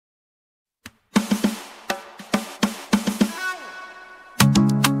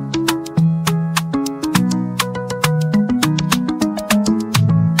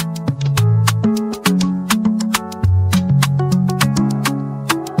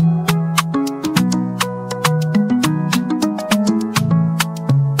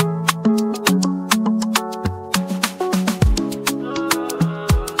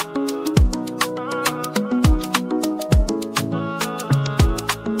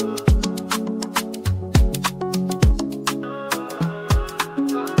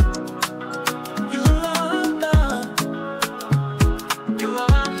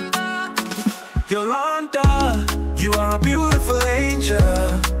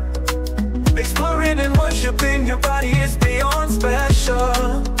your body is beyond special.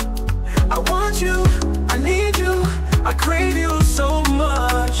 I want you, I need you, I crave you so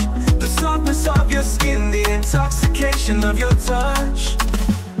much. The softness of your skin, the intoxication of your touch.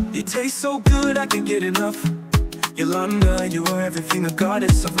 You taste so good, I can't get enough. Yolanda, you are everything, a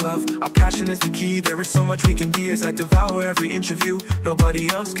goddess of love. Our passion is the key, there is so much we can be. As I devour every interview, nobody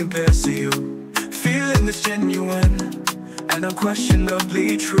else compares to you. Feeling this genuine and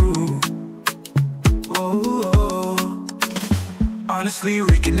unquestionably true. Oh, honestly,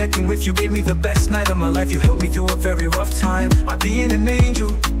 reconnecting with you gave me the best night of my life. You helped me through a very rough time. My being an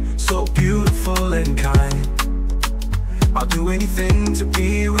angel, so beautiful and kind. I'll do anything to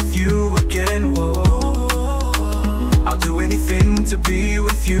be with you again. Whoa, I'll do anything to be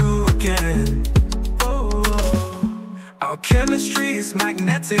with you again. Our chemistry is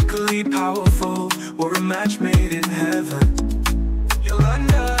magnetically powerful. We're a match made in heaven.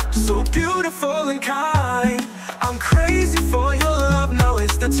 Yolanda, so beautiful and kind. I'm crazy for your love, now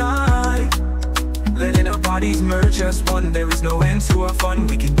is the time. Letting our bodies merge as one. There is no end to our fun,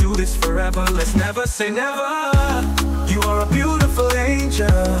 we can do this forever. Let's never say never. You are a beautiful angel.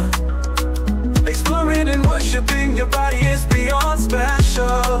 Exploring and worshiping your body is beyond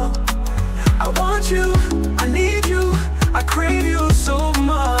special. I want you, I need you, I crave you so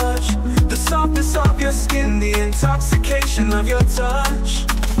much. The softness of your skin, the intoxication of your touch.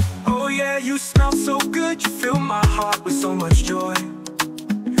 Oh yeah, you smell so good, you fill my heart with so much joy.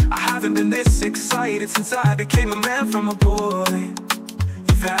 I haven't been this excited since I became a man from a boy.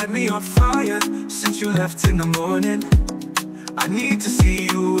 You've had me on fire since you left in the morning. I need to see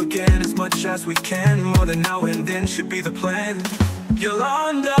you again as much as we can. More than now and then should be the plan.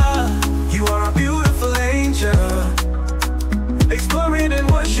 Yolanda, you are a beautiful angel. Exploring and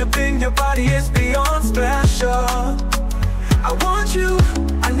worshiping your body is beyond special. I want you,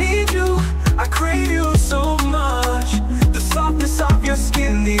 I need you, I crave you so much. The softness of your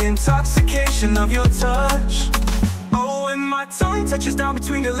skin, the intoxication of your touch. Oh, and my tongue touches down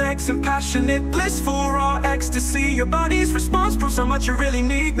between your legs in passionate, blissful, raw ecstasy. Your body's response proves how much you really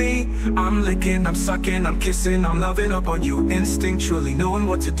need me. I'm licking, I'm sucking, I'm kissing, I'm loving up on you instinctually, knowing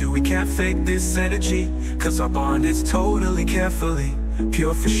what to do. We can't fake this energy, cause our bond is totally, carefully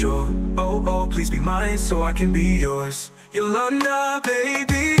pure for sure. Oh, oh, please be mine so I can be yours. Yolanda,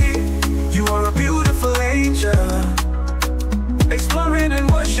 baby, you are a beautiful angel. Exploring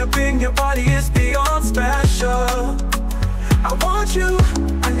and worshiping your body is beyond special. I want you,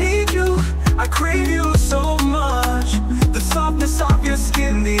 I need you, I crave you so much. The softness of your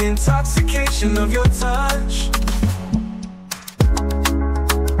skin, the intoxication of your touch.